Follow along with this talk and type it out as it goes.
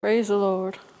Praise the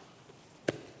Lord.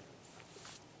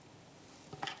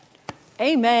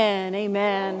 Amen.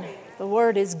 Amen. The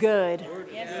word is good.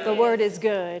 The word is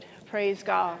good. Praise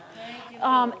God.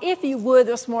 If you would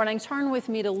this morning, turn with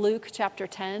me to Luke chapter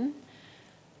 10.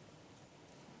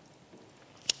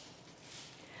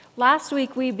 Last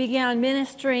week we began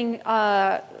ministering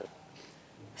we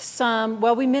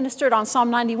ministered on Psalm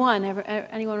 91.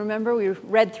 Anyone remember? We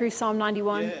read through Psalm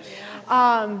 91. Yes.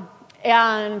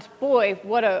 And boy,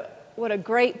 what a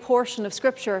great portion of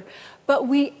Scripture. But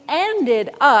we ended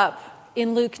up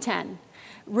in Luke 10,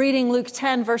 reading Luke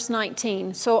 10, verse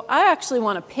 19. So I actually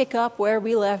want to pick up where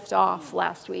we left off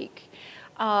last week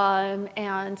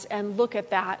and look at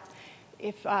that.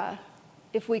 If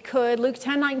we could, Luke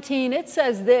 10:19, it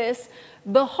says this: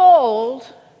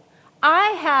 "Behold,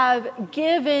 I have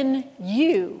given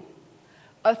you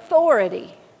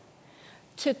authority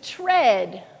to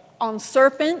tread on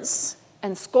serpents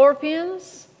and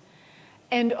scorpions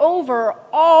and over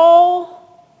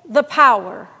all the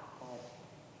power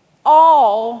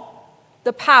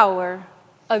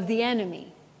of the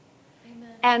enemy. Amen.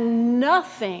 And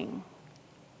nothing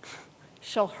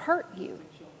shall hurt you."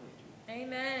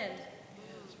 Amen.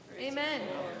 Amen.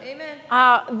 Amen.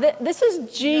 This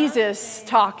is Jesus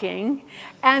talking,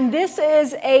 and this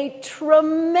is a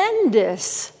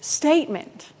tremendous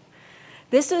statement.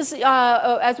 This is,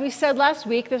 as we said last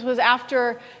week, this was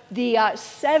after the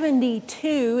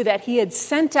 72 that he had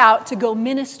sent out to go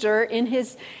minister in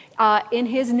his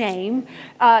name,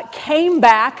 came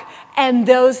back, and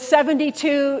those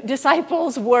 72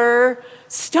 disciples were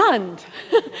stunned.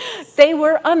 They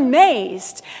were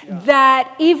amazed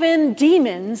that even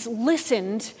demons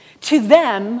listened to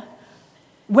them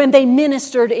when they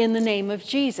ministered in the name of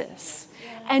Jesus.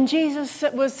 And Jesus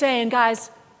was saying,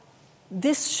 guys,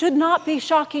 this should not be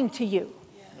shocking to you.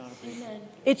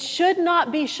 It should not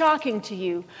be shocking to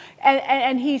you.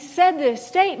 And he said this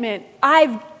statement: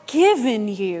 I've given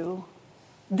you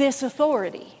this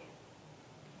authority.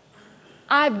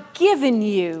 I've given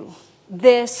you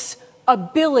this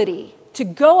ability to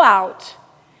go out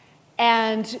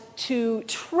and to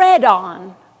tread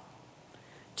on,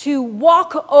 to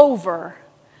walk over,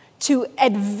 to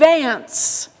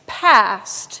advance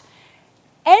past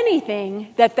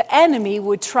anything that the enemy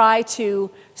would try to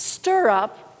stir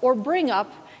up or bring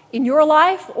up in your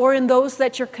life or in those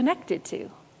that you're connected to.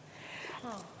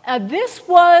 This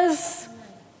was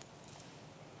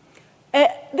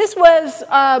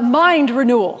mind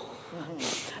renewal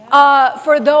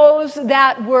for those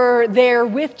that were there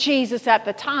with Jesus at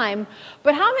the time.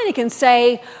 But how many can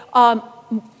say,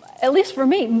 at least for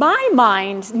me, my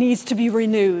mind needs to be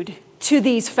renewed to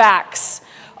these facts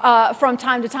from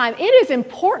time to time? It is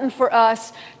important for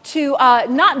us to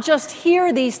not just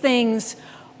hear these things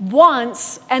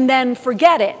once and then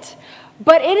forget it,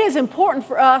 but it is important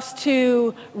for us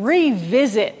to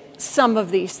revisit some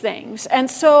of these things. And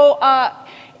so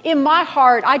in my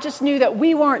heart, I just knew that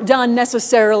we weren't done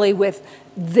necessarily with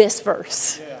this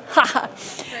verse.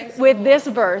 With this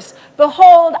verse.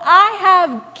 "Behold, I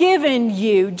have given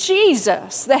you,"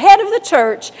 Jesus, the head of the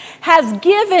church, has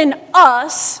given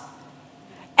us.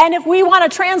 And if we want to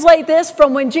translate this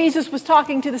from when Jesus was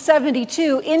talking to the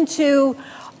 72 into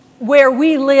where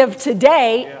we live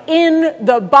today, in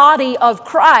the body of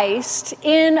Christ,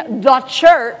 in the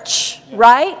church,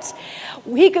 right?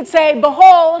 He could say,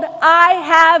 "Behold, I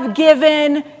have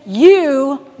given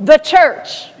you the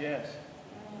church." Yes.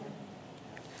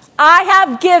 "I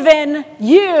have given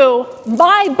you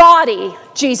my body,"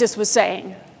 Jesus was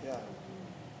saying. Yeah.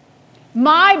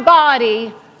 My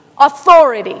body,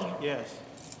 authority. Yes.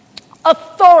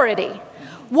 Authority.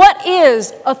 What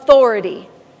is authority?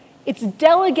 It's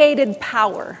delegated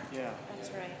power. Yeah.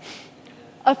 That's right.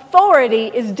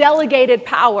 Authority is delegated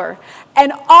power.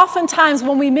 And oftentimes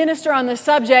when we minister on this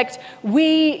subject,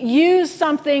 we use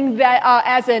something that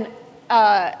as an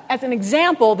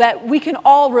example that we can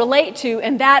all relate to,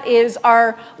 and that is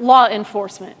our law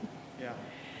enforcement. Yeah.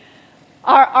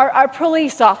 Our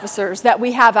police officers that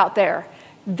we have out there.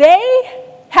 They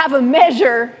have a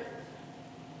measure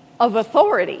of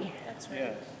authority. That's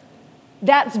right.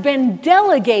 That's been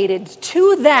delegated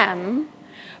to them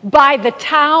by the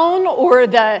town or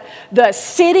the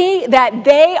city that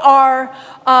they are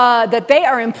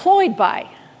employed by.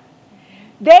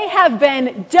 They have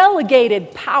been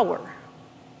delegated power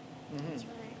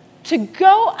to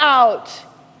go out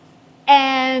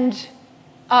and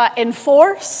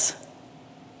enforce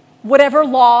whatever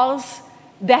laws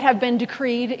that have been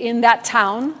decreed in that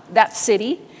town, that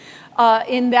city,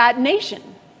 in that nation.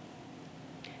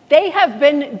 They have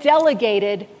been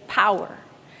delegated power,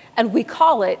 and we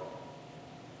call it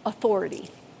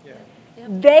authority. Yeah.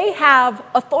 they have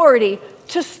authority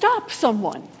to stop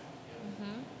someone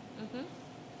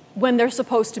when they're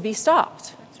supposed to be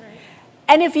stopped. That's right.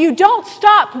 And if you don't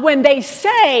stop when they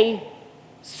say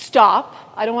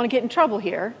stop, I don't want to get in trouble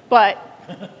here, but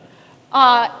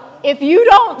if you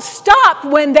don't stop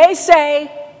when they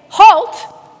say halt,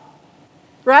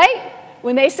 right?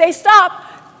 When they say stop,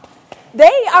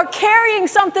 they are carrying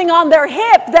something on their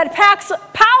hip that packs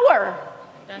power.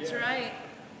 That's right.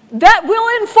 That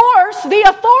will enforce the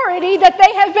authority that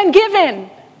they have been given.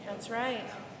 That's right.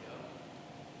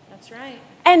 That's right.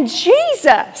 And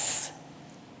Jesus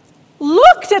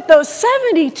looked at those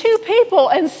 72 people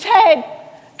and said,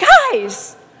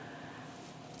 guys,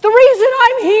 the reason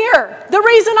I'm here, the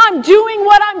reason I'm doing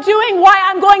what I'm doing, why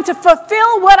I'm going to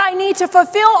fulfill what I need to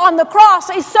fulfill on the cross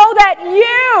is so that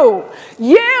you,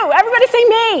 everybody say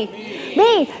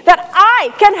me, that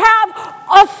I can have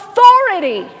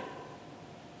authority.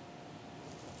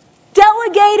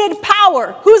 Delegated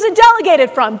power. Who's it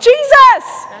delegated from? Jesus!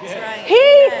 That's right.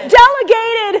 He Amen.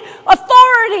 delegated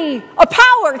authority,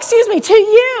 power, to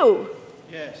you.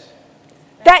 Yes.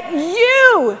 That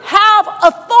you have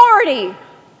authority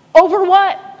over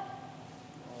what?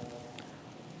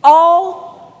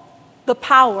 All the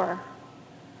power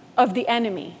of the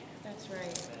enemy. That's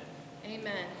right.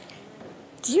 Amen.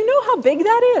 Do you know how big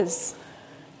that is?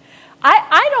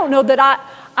 I don't know that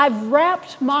I've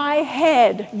wrapped my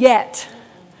head yet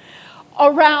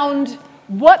around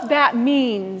what that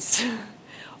means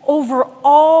over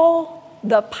all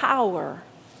the power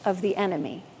of the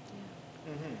enemy.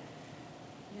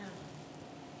 Yeah.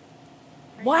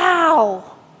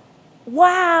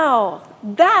 Wow.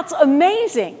 That's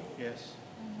amazing. Yes.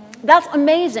 That's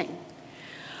amazing.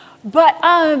 But,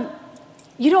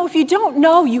 if you don't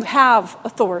know you have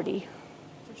authority,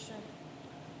 For sure.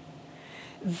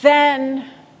 then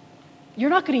you're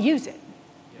not going to use it.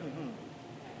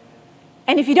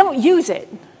 And if you don't use it,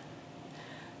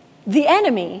 the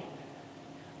enemy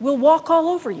will walk all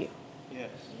over you. Yes.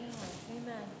 Yeah.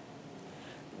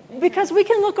 Amen. Because we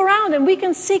can look around and we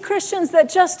can see Christians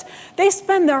that they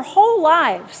spend their whole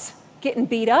lives getting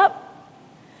beat up,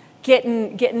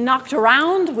 getting knocked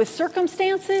around with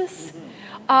circumstances,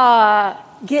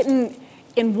 getting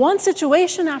in one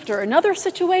situation after another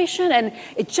situation, and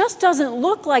it just doesn't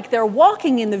look like they're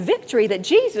walking in the victory that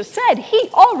Jesus said He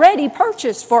already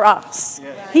purchased for us.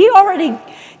 Yes. He already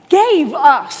gave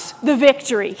us the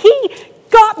victory. He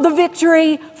got the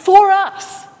victory for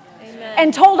us. Amen.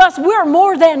 And told us we're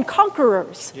more than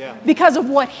conquerors Yeah. because of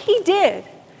what He did.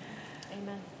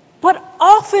 Amen. But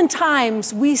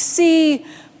oftentimes we see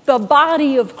the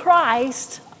body of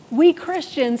Christ, we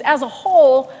Christians as a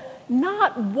whole,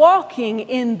 not walking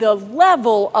in the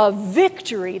level of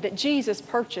victory that Jesus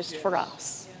purchased for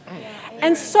us.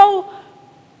 And so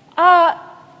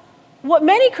what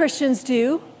many Christians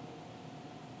do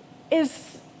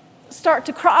is start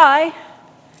to cry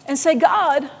and say,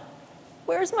 God,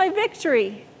 where's my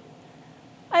victory?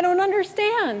 I don't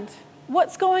understand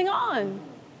what's going on.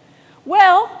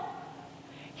 Well,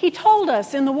 He told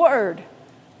us in the Word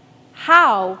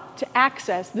how to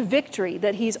access the victory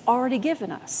that He's already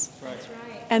given us. That's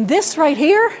right. And this right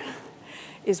here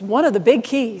is one of the big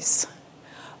keys.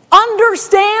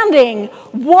 Understanding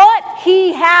what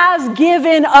He has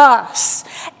given us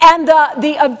and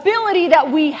the ability that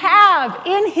we have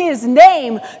in His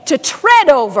name to tread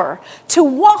over, to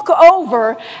walk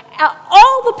over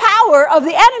all the power of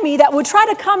the enemy that would try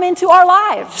to come into our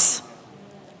lives.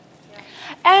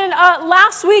 And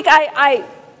last week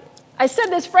I said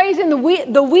this phrase in the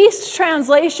Wuest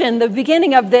translation. The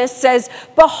beginning of this says,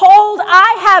 "Behold,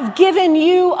 I have given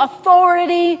you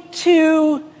authority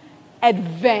to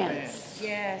advance."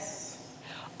 Yes.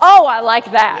 Oh, I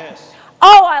like that. Yes.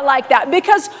 Oh, I like that.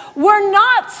 Because we're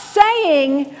not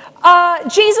saying,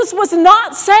 Jesus was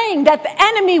not saying that the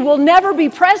enemy will never be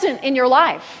present in your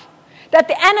life. That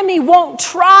the enemy won't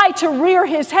try to rear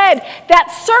his head.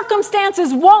 That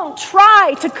circumstances won't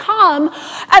try to come.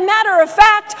 A matter of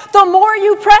fact, the more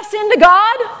you press into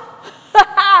God,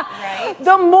 Right.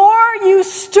 the more you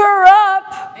stir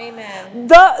up Amen.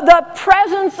 the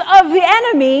presence of the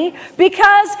enemy,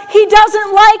 because he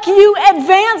doesn't like you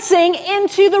advancing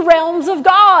into the realms of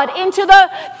God, into the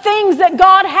things that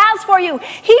God has for you.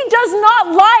 He does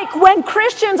not like when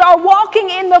Christians are walking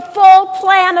in the full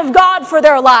plan of God for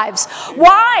their lives.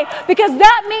 Why? Because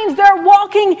that means they're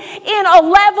walking in a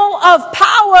level of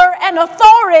power and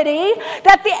authority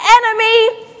that the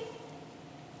enemy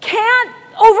can't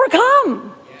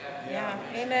overcome. Yeah.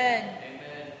 Amen.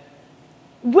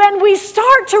 When when we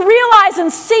start to realize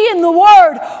and see in the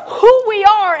Word who we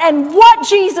are and what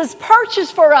Jesus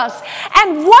purchased for us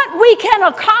and what we can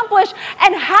accomplish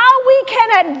and how we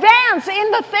can advance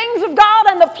in the things of God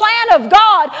and the plan of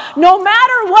God, no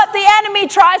matter what the enemy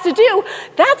tries to do,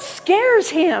 that scares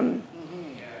him.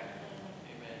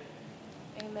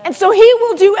 And so he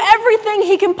will do everything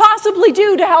he can possibly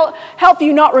do to help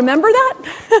you not remember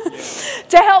that,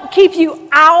 to help keep you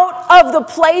out of the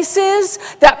places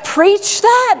that preach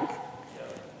that,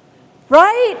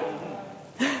 right?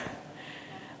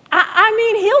 I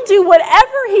mean, he'll do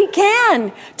whatever he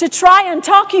can to try and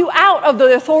talk you out of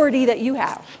the authority that you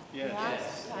have.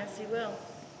 Yes, he will.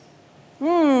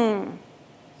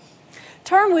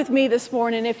 Turn with me this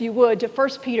morning, if you would, to 1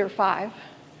 Peter 5.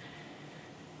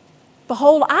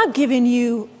 Behold, I've given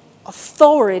you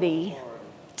authority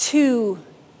to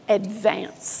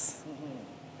advance.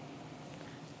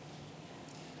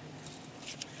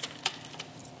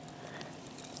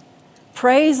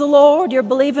 Praise the Lord, you're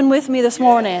believing with me this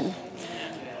morning.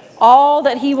 All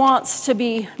that he wants to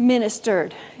be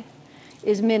ministered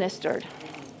is ministered.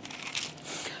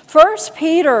 1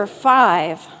 Peter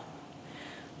 5.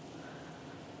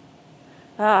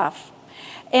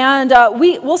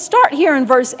 We'll start here in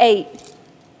verse 8.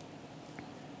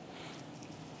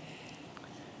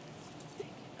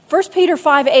 1 Peter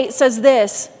 5:8 says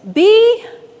this, be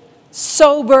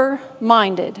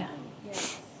sober-minded.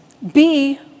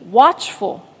 Be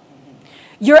watchful.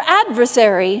 Your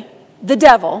adversary, the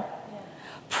devil,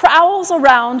 prowls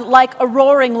around like a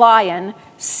roaring lion,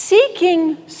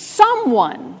 seeking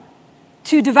someone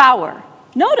to devour.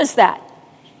 Notice that.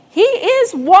 He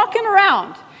is walking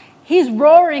around. He's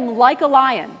roaring like a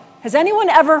lion. Has anyone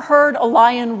ever heard a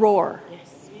lion roar?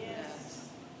 Yes.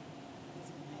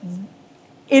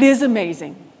 It is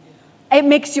amazing. It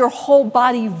makes your whole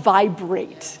body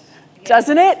vibrate,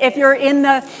 doesn't it? If you're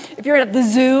at the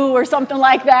zoo or something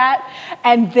like that,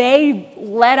 and they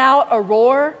let out a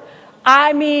roar,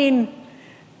 I mean,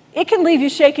 it can leave you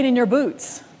shaking in your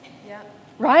boots,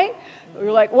 right?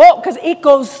 You're like, whoa, because it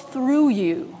goes through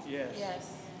you. Yes.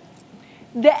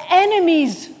 The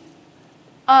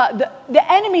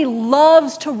enemy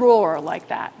loves to roar like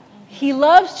that. He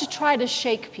loves to try to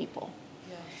shake people.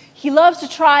 He loves to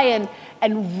try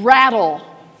and rattle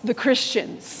the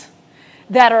Christians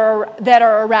that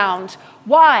are around.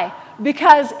 Why?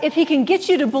 Because if he can get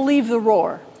you to believe the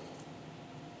roar,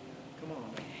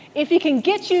 if he can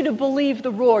get you to believe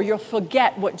the roar, you'll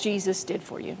forget what Jesus did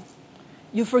for you.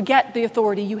 You forget the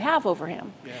authority you have over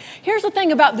him. Yeah. Here's the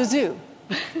thing about the zoo.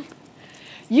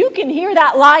 You can hear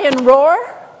that lion roar.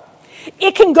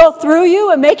 It can go through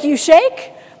you and make you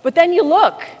shake. But then you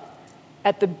look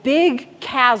at the big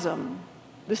chasm,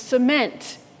 the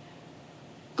cement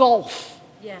gulf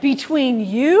between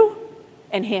you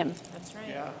and him. That's right.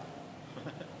 Yeah.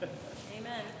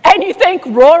 Amen. And you think,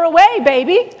 roar away,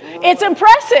 baby. It's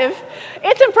impressive.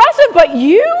 It's impressive, but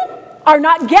you are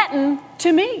not getting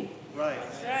to me. Right.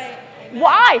 That's right. Amen.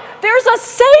 Why? There's a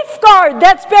safeguard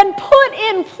that's been put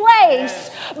in place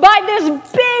by this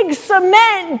big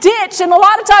cement ditch. And a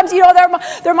lot of times,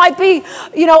 there might be,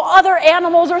 other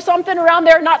animals or something around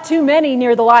there. Not too many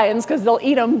near the lions because they'll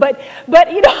eat them. But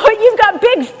you've got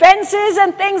big fences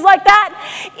and things like that.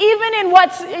 Even in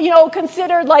what's,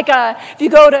 considered like if you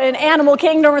go to an animal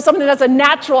kingdom or something that's a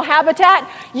natural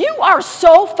habitat, you are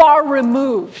so far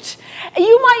removed.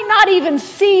 You might not even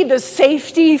see the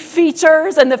safety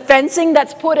features and the fencing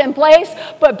that's put in place,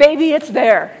 but baby, it's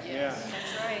there. Yeah. That's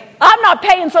right. I'm not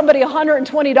paying somebody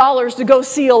 $120 to go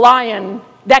see a lion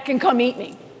that can come eat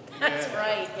me. That's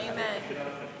right. Amen.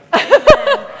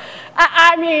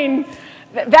 I mean,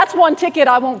 that's one ticket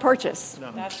I won't purchase.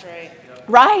 No. That's right.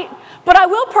 Right? But I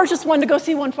will purchase one to go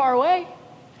see one far away.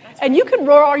 And you can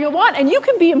roar all you want, and you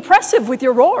can be impressive with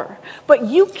your roar. But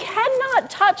you cannot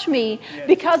touch me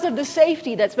because of the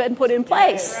safety that's been put in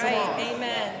place. That's right.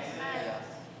 Amen.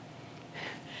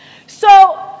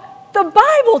 So the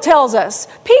Bible tells us,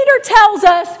 Peter tells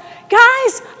us,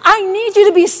 guys, I need you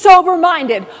to be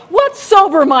sober-minded. What's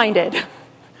sober-minded?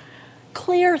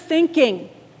 Clear thinking,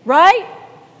 right?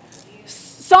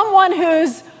 Someone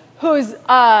who's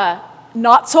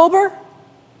not sober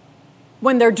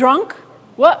when they're drunk,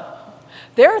 what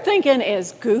they're thinking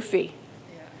is goofy.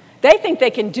 They think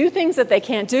they can do things that they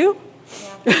can't do.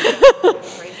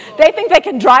 They think they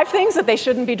can drive things that they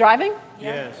shouldn't be driving.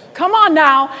 Yes. Come on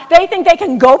now. They think they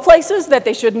can go places that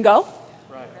they shouldn't go.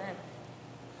 Right.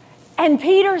 And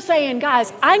Peter's saying,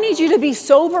 guys, I need you to be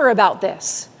sober about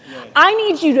this. Yes. I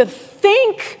need you to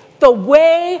think the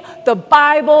way the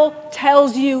Bible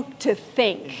tells you to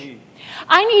think. Indeed.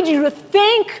 I need you to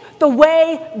think the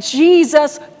way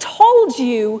Jesus told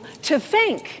you to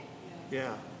think.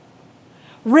 Yeah.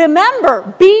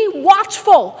 Remember, be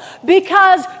watchful,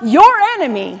 because your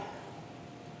enemy,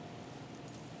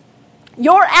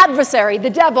 your adversary, the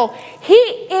devil, he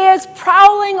is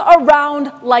prowling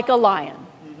around like a lion.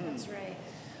 That's right.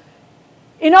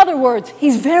 In other words,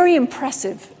 he's very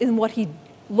impressive in what he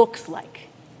looks like.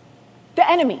 The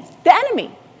enemy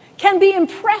can be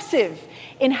impressive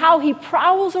in how he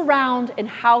prowls around and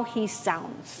how he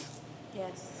sounds.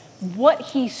 Yes. What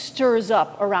he stirs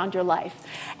up around your life.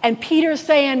 And Peter's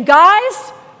saying,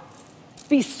 guys,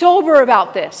 be sober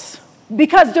about this.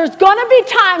 Because there's going to be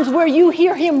times where you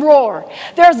hear him roar.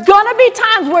 There's going to be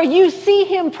times where you see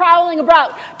him prowling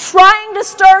about, trying to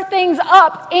stir things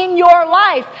up in your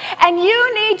life. And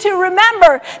you need to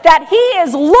remember that he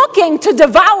is looking to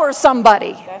devour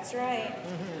somebody. That's right.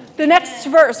 The next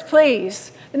verse,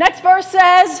 please. The next verse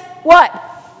says, what?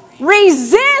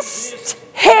 Resist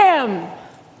him.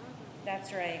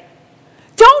 That's right.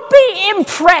 Don't be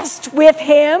impressed with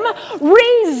him.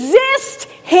 Resist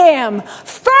him.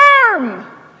 Firm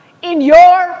in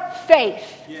your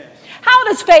faith. Yes. How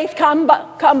does faith come,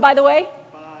 by the way?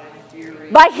 By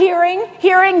hearing. By hearing.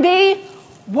 Hearing the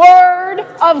word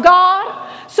of God.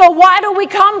 So why do we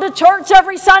come to church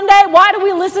every Sunday? Why do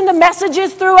we listen to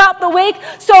messages throughout the week?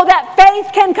 So that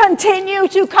faith can continue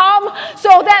to come.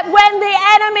 So that when the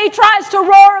enemy tries to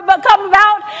come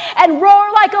about and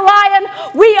roar like a lion,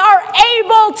 we are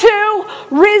able to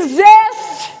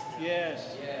resist. Yes.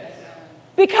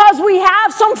 Because we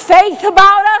have some faith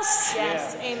about us.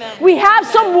 Yes. Amen. We have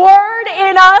some word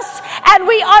in us, and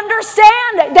we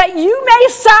understand that you may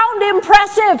sound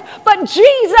impressive, but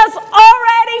Jesus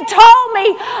already told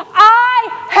me, I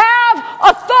have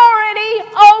authority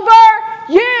over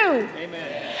you.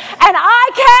 Amen. And I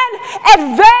can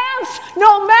advance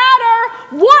no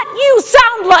matter what you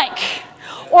sound like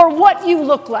or what you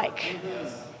look like.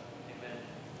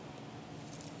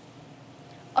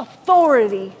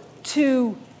 Authority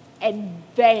to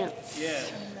advance.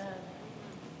 Yes.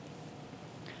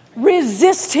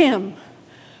 Resist him.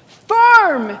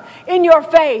 Firm in your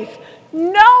faith,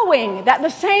 knowing that the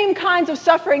same kinds of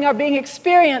suffering are being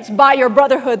experienced by your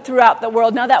brotherhood throughout the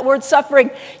world. Now that word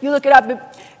suffering, you look it up, it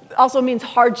also means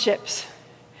hardships.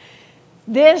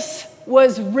 This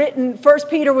was written, 1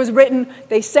 Peter was written,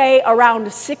 they say,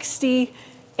 around 60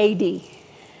 AD.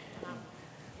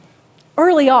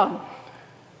 Early on.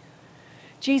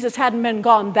 Jesus hadn't been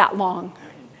gone that long.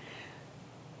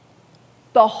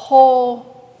 The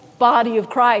whole body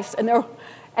of Christ. And there,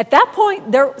 at that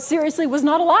point, there seriously was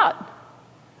not a lot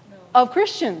of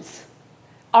Christians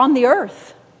on the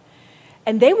earth.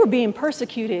 And they were being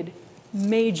persecuted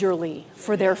majorly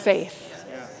for their faith.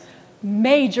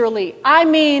 Majorly. I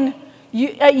mean,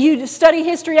 you study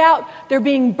history out, they're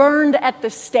being burned at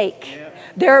the stake.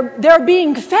 They're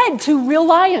being fed to real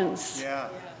lions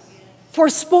for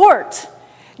sport.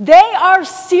 They are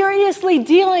seriously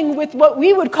dealing with what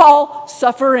we would call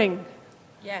suffering,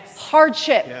 Yes.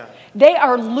 hardship. Yeah. They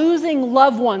are losing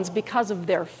loved ones because of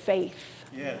their faith.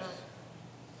 Yes.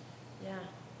 Yeah.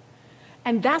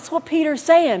 And that's what Peter's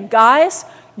saying. Guys,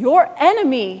 your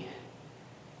enemy,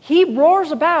 he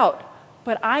roars about,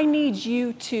 but I need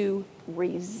you to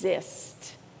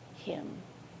resist him.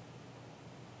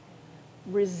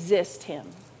 Resist him.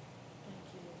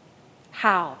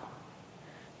 How?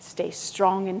 Stay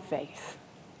strong in faith.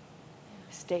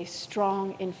 Stay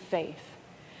strong in faith.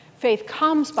 Faith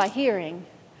comes by hearing,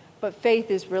 but faith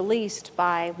is released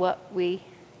by what we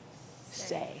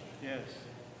say. Yes.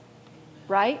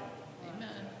 Right? Amen.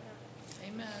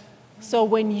 Amen. So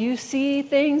when you see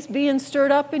things being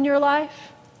stirred up in your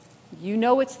life, you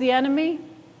know it's the enemy,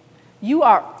 you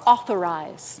are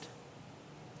authorized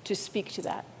to speak to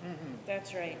that.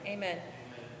 That's right. Amen.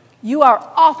 You are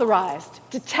authorized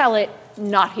to tell it,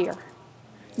 not here,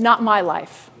 not my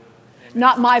life,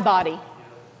 not my body,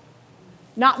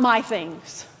 not my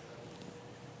things.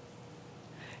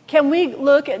 Can we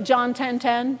look at John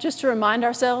 10:10 just to remind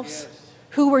ourselves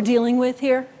who we're dealing with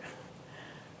here?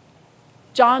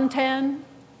 John 10,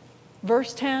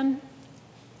 verse 10.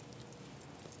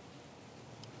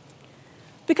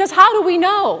 Because how do we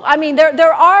know? I mean,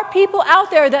 there are people out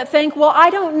there that think, well, I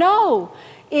don't know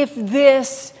if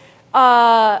this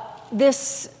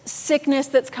sickness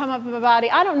that's come up in my body,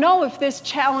 I don't know if this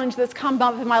challenge that's come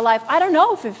up in my life, I don't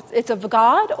know if it's of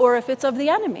God or if it's of the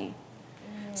enemy.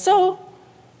 So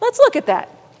let's look at that,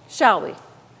 shall we?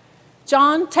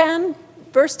 John 10,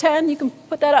 verse 10, you can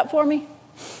put that up for me.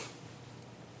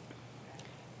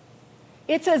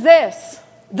 It says this,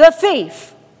 the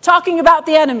thief, talking about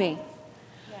the enemy,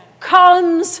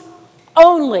 comes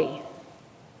only.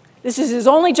 This is his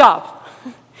only job.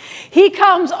 He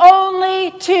comes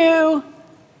only to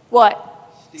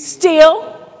what?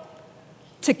 Steal,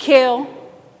 to kill,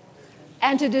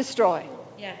 and to destroy.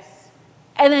 Yes.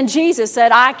 And then Jesus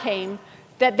said, I came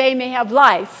that they may have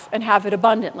life and have it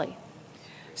abundantly.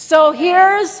 So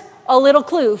here's a little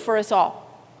clue for us all.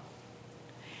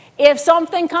 If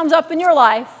something comes up in your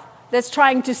life that's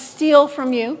trying to steal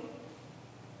from you,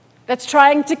 that's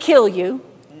trying to kill you,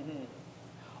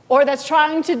 or that's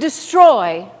trying to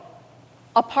destroy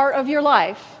a part of your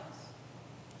life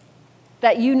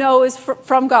that you know is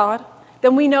from God,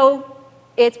 then we know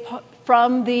it's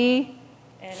from the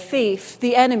thief,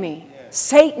 the enemy,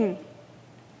 Satan.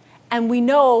 And we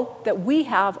know that we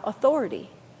have authority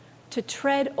to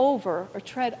tread over or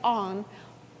tread on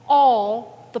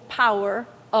all the power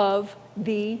of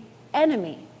the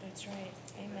enemy. That's right.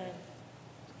 Amen.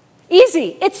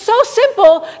 Easy. It's so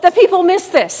simple that people miss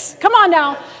this. Come on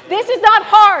now. This is not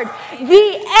hard. The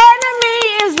enemy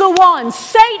is the one.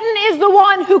 Satan is the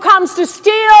one who comes to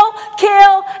steal,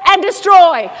 kill, and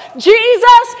destroy.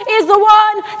 Jesus is the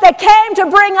one that came to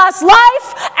bring us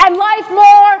life and life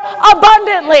more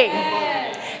abundantly.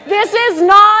 This is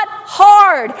not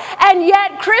hard. And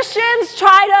yet Christians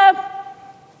try to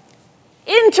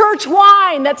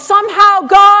intertwine that somehow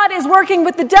God is working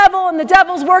with the devil and the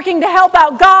devil's working to help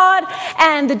out God,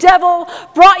 and the devil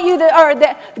brought you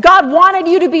God wanted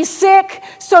you to be sick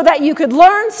so that you could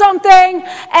learn something,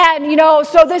 and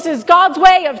so this is God's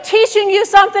way of teaching you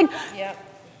something. Yep.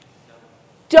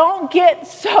 Don't get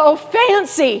so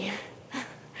fancy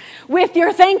with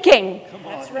your thinking.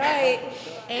 That's right.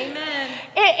 Amen.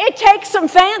 It takes some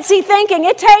fancy thinking.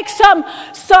 It takes some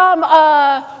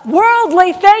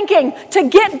worldly thinking to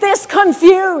get this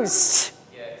confused.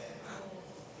 Yes.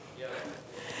 Yep.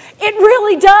 It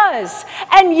really does.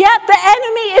 And yet the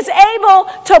enemy is able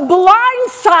to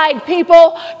blindside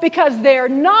people because they're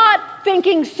not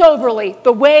thinking soberly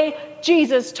the way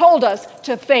Jesus told us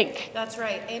to think. That's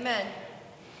right. Amen.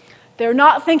 They're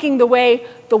not thinking the way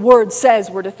the Word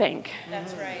says we're to think.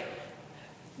 That's right.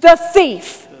 The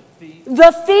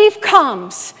thief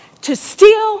comes to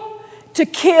steal, to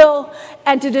kill,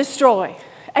 and to destroy.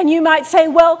 And you might say,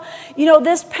 well,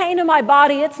 this pain in my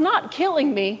body, it's not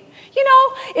killing me.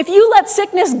 If you let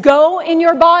sickness go in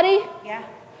your body, Yeah.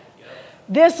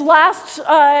 this last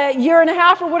year and a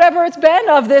half or whatever it's been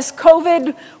of this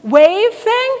COVID wave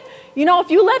thing, if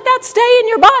you let that stay in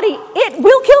your body, it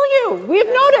will kill you. We've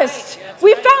noticed.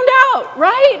 We've found out,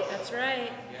 right? That's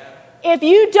right. If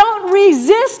you don't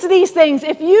resist these things,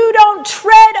 if you don't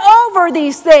tread over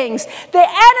these things, the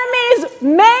enemy's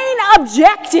main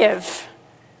objective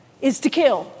is to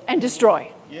kill and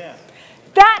destroy. Yeah.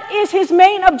 That is his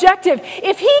main objective.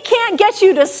 If he can't get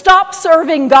you to stop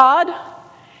serving God,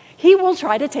 he will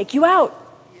try to take you out.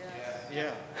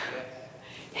 Yeah.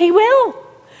 He will.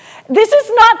 This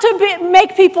is not to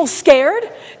make people scared.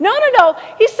 No.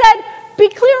 He said, be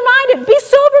clear-minded, be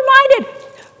sober-minded.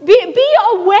 Be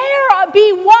aware,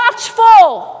 be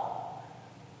watchful.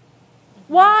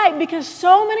 Why? Because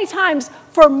so many times,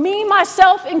 for me,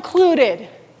 myself included,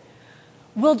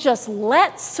 we'll just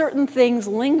let certain things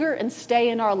linger and stay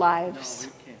in our lives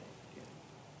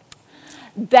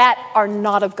that are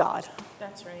not of God.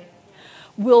 That's right.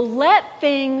 We'll let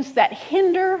things that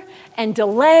hinder and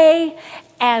delay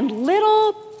and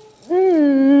little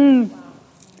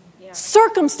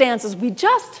circumstances,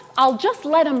 I'll just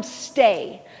let them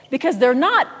stay. Because they're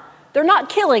not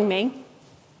killing me.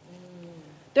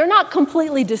 They're not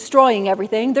completely destroying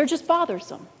everything. They're just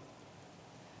bothersome.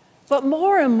 But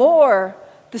more and more,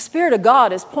 the Spirit of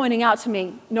God is pointing out to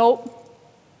me, nope,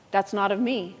 that's not of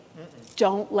me.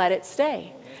 Don't let it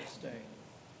stay.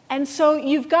 And so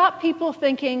you've got people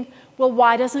thinking, well,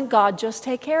 why doesn't God just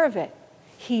take care of it?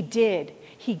 He did.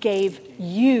 He gave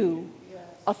you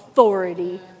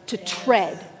authority to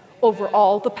tread over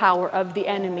all the power of the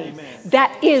enemy. Amen.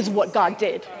 That is what God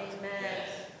did. Amen.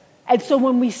 And so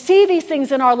when we see these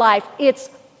things in our life,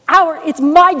 it's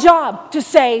my job to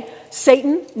say,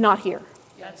 Satan, not here.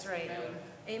 That's right.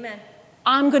 Amen.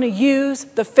 I'm going to use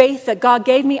the faith that God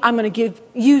gave me. I'm going to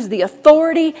use the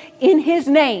authority in his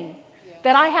name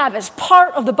that I have as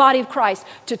part of the body of Christ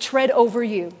to tread over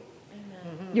you.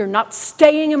 Amen. You're not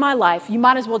staying in my life. You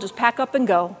might as well just pack up and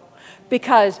go,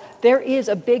 because there is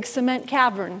a big cement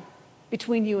cavern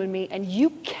between you and me, and you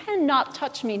cannot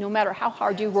touch me no matter how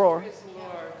hard you roar.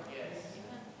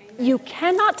 You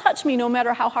cannot touch me no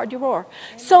matter how hard you roar.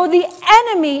 So the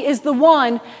enemy is the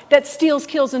one that steals,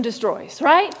 kills, and destroys,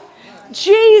 right?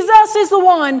 Jesus is the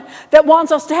one that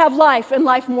wants us to have life and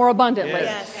life more abundantly.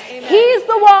 Yes. Amen. He's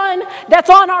the one that's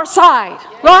on our side,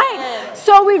 right?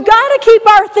 So we've got to keep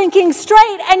our thinking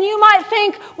straight. And you might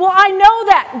think, well, I know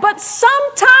that. But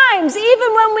sometimes,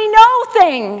 even when we know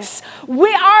things,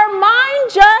 our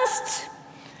mind just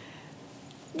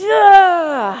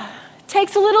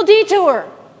takes a little detour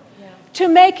to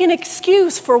make an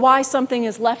excuse for why something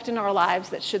is left in our lives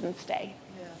that shouldn't stay.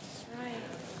 That's right.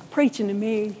 Preaching to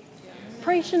me.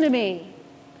 Preaching to me.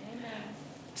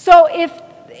 So if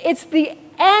it's the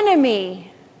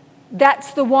enemy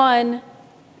that's the one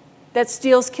that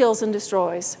steals, kills, and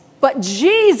destroys, but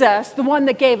Jesus, the one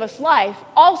that gave us life,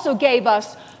 also gave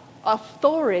us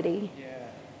authority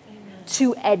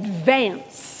to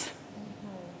advance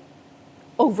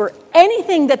over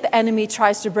anything that the enemy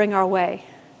tries to bring our way,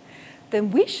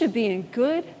 then we should be in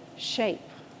good shape.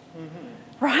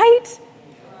 Right?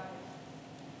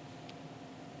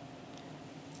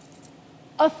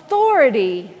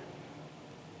 Authority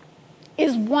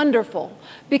is wonderful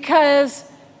because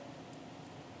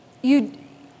you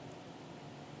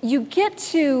get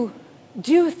to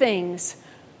do things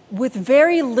with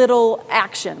very little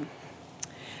action.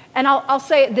 And I'll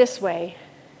say it this way.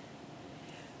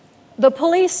 The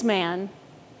policeman,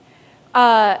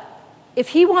 if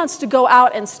he wants to go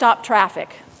out and stop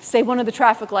traffic, say one of the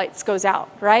traffic lights goes out,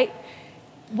 right?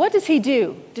 What does he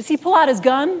do? Does he pull out his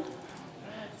gun?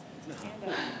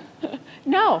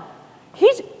 No.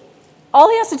 All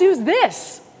he has to do is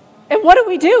this. And what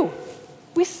do?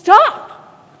 We stop.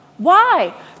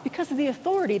 Why? Because of the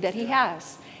authority that he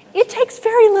has. It takes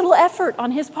very little effort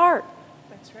on his part.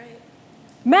 That's right.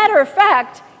 Matter of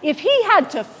fact, if he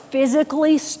had to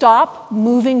physically stop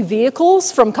moving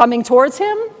vehicles from coming towards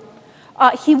him,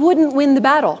 he wouldn't win the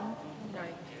battle.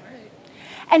 Right.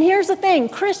 And here's the thing.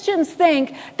 Christians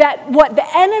think that what the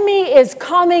enemy is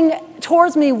coming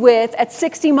towards me with at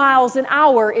 60 miles an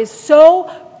hour is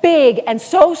so big and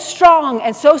so strong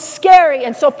and so scary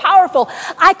and so powerful.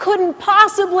 I couldn't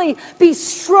possibly be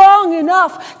strong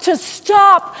enough to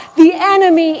stop the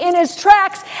enemy in his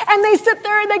tracks. And they sit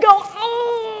there and they go,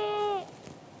 oh,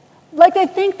 like they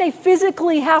think they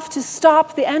physically have to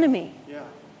stop the enemy. Yeah.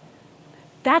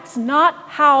 That's not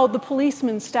how the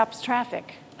policeman stops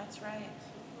traffic. That's right.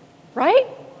 Right?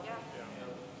 Yeah.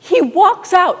 He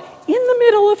walks out in the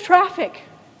middle of traffic.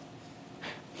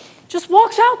 Just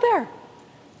walks out there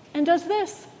and does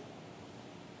this.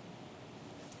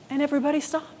 And everybody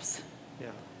stops. Yeah.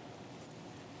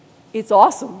 It's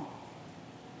awesome.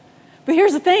 But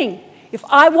here's the thing. If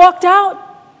I walked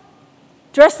out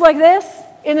dressed like this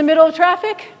in the middle of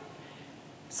traffic,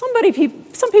 some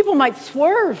people might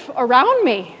swerve around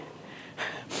me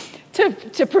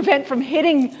to prevent from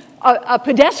hitting a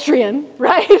pedestrian,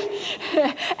 right?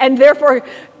 And therefore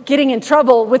getting in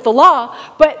trouble with the law.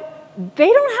 But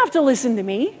they don't have to listen to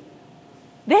me.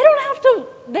 They don't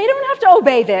have to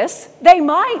obey this. They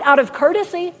might out of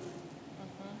courtesy.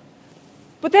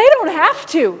 But they don't have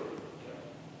to.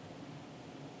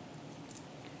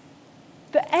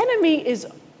 The enemy is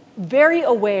very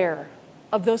aware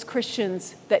of those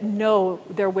Christians that know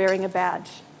they're wearing a badge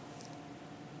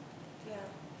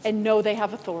and know they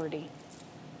have authority,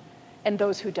 and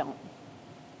those who don't.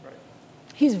 Right.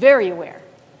 He's very aware.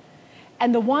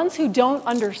 And the ones who don't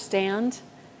understand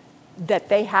that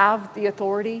they have the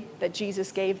authority that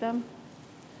Jesus gave them,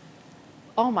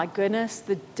 oh my goodness,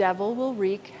 the devil will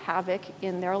wreak havoc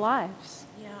in their lives.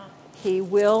 Yeah. He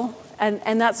will,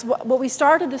 and that's what we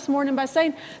started this morning by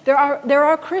saying. There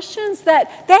are Christians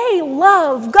that they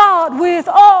love God with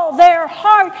all their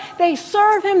heart. They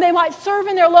serve Him. They might serve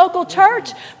in their local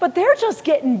church, but they're just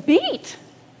getting beat.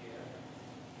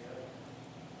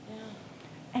 Yeah.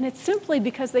 And it's simply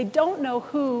because they don't know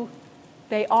who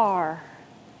they are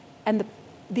and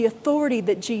the authority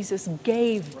that Jesus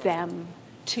gave them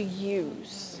to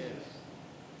use.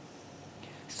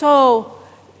 So,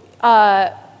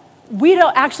 we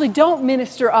don't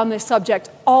minister on this subject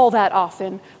all that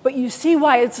often, but you see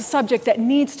why it's a subject that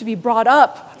needs to be brought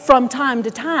up from time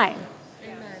to time.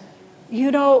 Amen.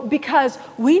 You know, because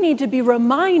we need to be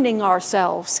reminding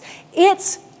ourselves,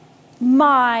 it's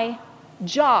my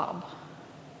job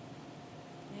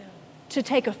to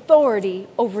take authority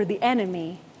over the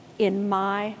enemy in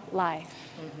my life.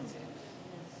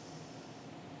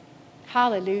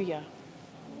 Hallelujah.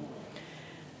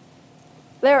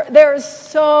 There's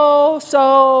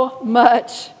so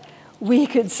much we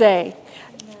could say.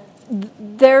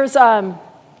 There's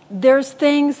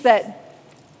things that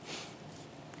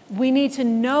we need to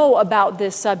know about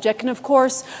this subject. And of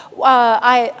course,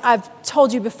 I've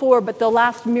told you before, but the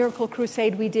last Miracle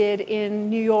Crusade we did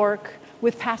in New York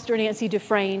with Pastor Nancy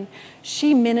Dufresne,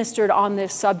 she ministered on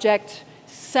this subject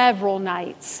several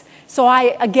nights. So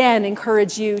I, again,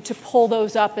 encourage you to pull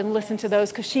those up and listen to those,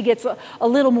 because she gets a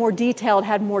little more detailed,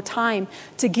 had more time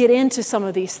to get into some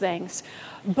of these things.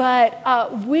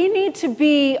 But we need to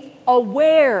be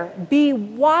aware, be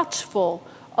watchful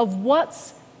of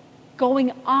what's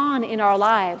going on in our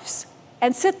lives,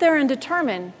 and sit there and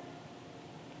determine,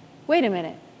 wait a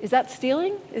minute, is that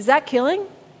stealing? Is that killing?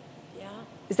 Yeah.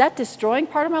 Is that destroying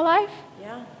part of my life?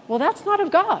 Yeah. Well, that's not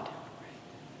of God.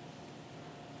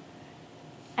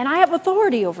 And I have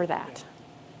authority over that.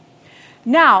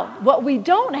 Now, what we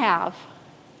don't have,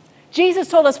 Jesus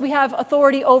told us we have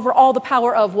authority over all the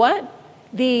power of what?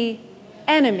 The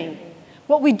enemy.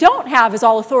 What we don't have is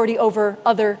all authority over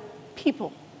other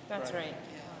people. That's right.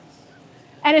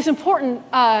 And it's important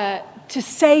to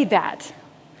say that.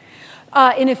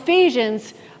 In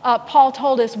Ephesians, Paul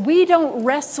told us we don't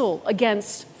wrestle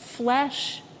against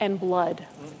flesh and blood.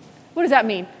 What does that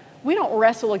mean? We don't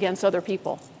wrestle against other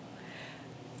people.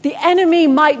 The enemy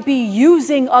might be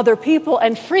using other people,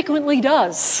 and frequently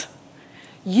does,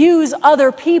 use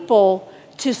other people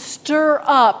to stir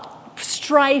up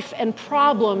strife and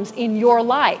problems in your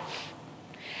life.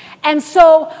 And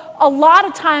so a lot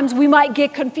of times we might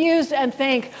get confused and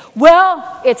think,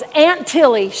 well, it's Aunt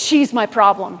Tilly, she's my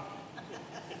problem.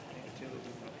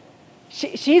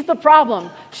 She's the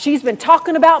problem. She's been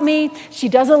talking about me. She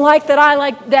doesn't like that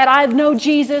I know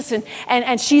Jesus,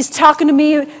 and she's talking to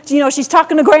me, she's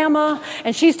talking to Grandma,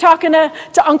 and she's talking to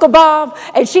Uncle Bob,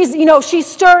 and she's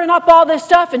stirring up all this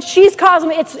stuff, and she's causing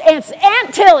me, it's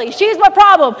Aunt Tilly, she's my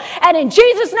problem. And in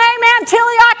Jesus' name, Aunt Tilly,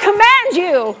 I command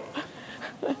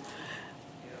you.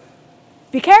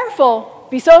 Be careful,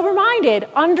 be sober-minded,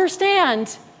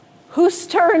 understand who's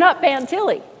stirring up Aunt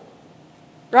Tilly,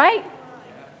 right?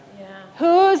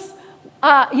 Who's,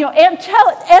 Aunt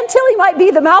Tilly might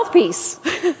be the mouthpiece,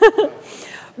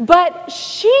 but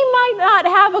she might not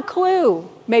have a clue.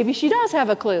 Maybe she does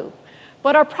have a clue,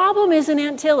 but our problem isn't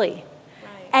Aunt Tilly.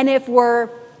 Right. And if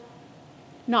we're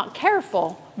not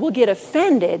careful, we'll get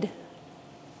offended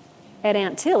at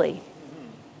Aunt Tilly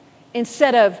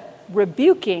instead of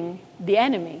rebuking the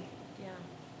enemy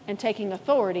and taking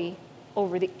authority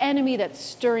over the enemy that's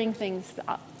stirring things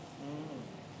up.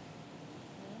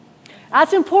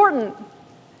 That's important,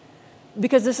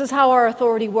 because this is how our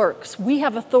authority works. We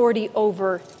have authority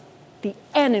over the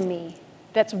enemy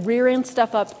that's rearing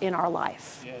stuff up in our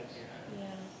life. Yes. Yeah.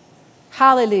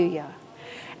 Hallelujah.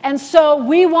 And so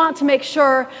we want to make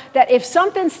sure that if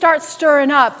something starts stirring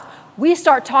up, we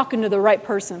start talking to the right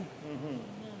person. Mm-hmm.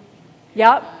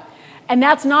 Yep. And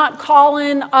that's not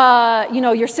calling,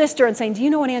 your sister and saying, do you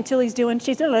know what Aunt Tilly's doing?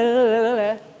 She's doing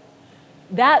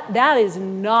That is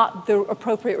not the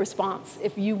appropriate response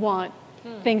if you want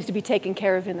things to be taken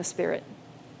care of in the Spirit.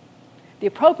 The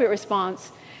appropriate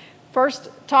response, first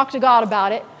talk to God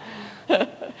about it,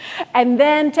 and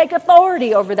then take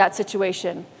authority over that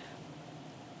situation.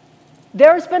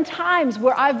 There's been times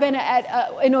where I've been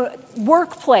in a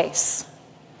workplace,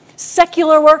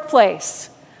 secular workplace,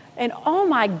 and oh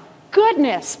my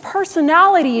goodness,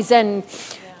 personalities and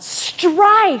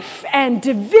strife and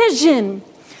division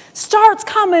starts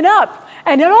coming up,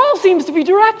 and it all seems to be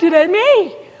directed at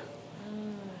me.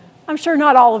 I'm sure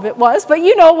not all of it was, but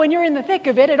when you're in the thick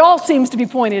of it, it all seems to be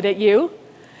pointed at you.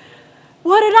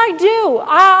 What did I do?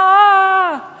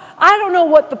 I don't know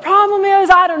what the problem is.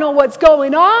 I don't know what's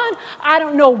going on. I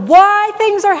don't know why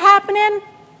things are happening.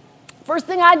 First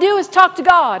thing I do is talk to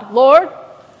God. Lord,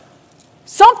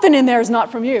 something in there is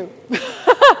not from you.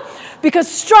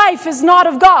 Because strife is not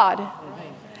of God.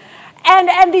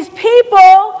 And these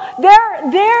people,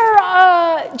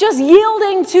 they're just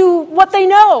yielding to what they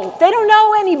know. They don't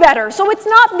know any better, so it's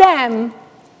not them.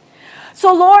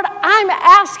 So Lord, I'm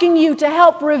asking you to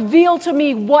help reveal to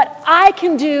me what I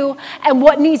can do and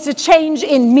what needs to change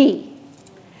in me.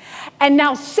 And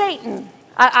now Satan,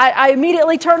 I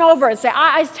immediately turn over and say,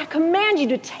 I command you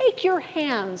to take your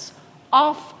hands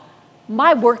off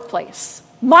my workplace,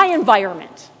 my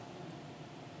environment.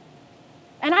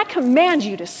 And I command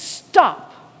you to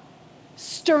stop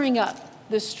stirring up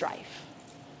this strife.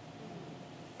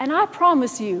 And I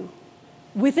promise you,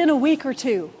 within a week or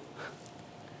two,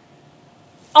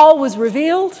 all was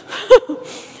revealed.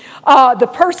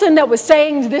 The person that was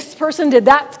saying this person did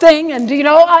that thing, and it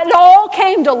all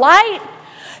came to light.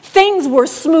 Things were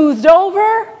smoothed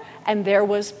over, and there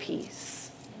was peace.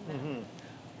 Mm-hmm.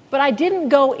 But I didn't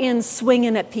go in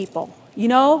swinging at people,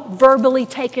 verbally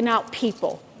taking out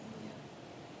people.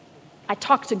 I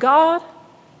talked to God,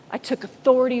 I took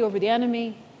authority over the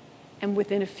enemy, and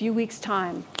within a few weeks'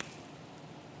 time,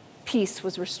 peace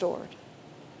was restored.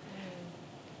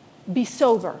 Be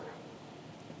sober.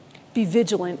 Be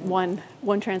vigilant,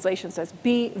 one translation says.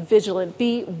 Be vigilant,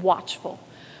 be watchful.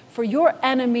 For your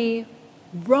enemy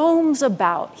roams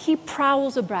about, he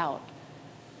prowls about.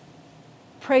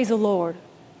 Praise the Lord,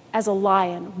 as a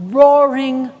lion,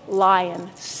 roaring lion,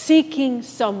 seeking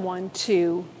someone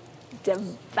to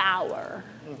devour.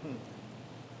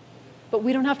 But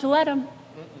we don't have to let him.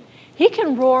 He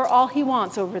can roar all he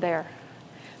wants over there,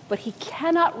 but he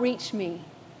cannot reach me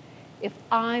if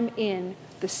I'm in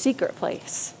the secret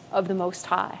place of the Most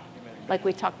High, like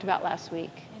we talked about last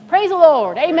week. Praise the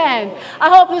Lord. Amen.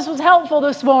 I hope this was helpful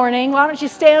this morning. Why don't you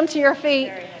stand to your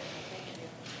feet?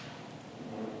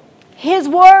 His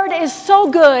word is so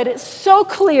good, it's so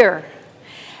clear,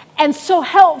 and so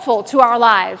helpful to our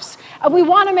lives. And we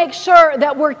want to make sure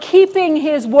that we're keeping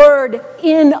his word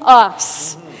in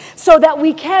us so that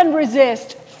we can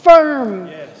resist firm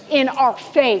in our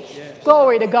faith.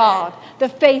 Glory to God. The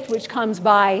faith which comes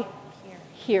by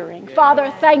hearing.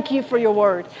 Father, thank you for your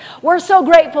word. We're so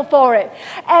grateful for it.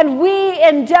 And we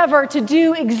endeavor to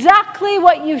do exactly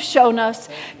what you've shown us,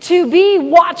 to be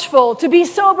watchful, to be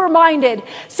sober-minded,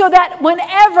 so that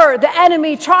whenever the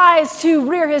enemy tries to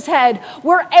rear his head,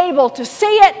 we're able to see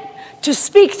it, to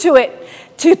speak to it,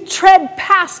 to tread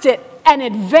past it, and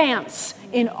advance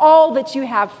in all that you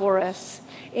have for us.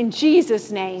 In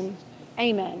Jesus' name,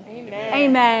 amen. Amen.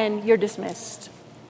 Amen. You're dismissed.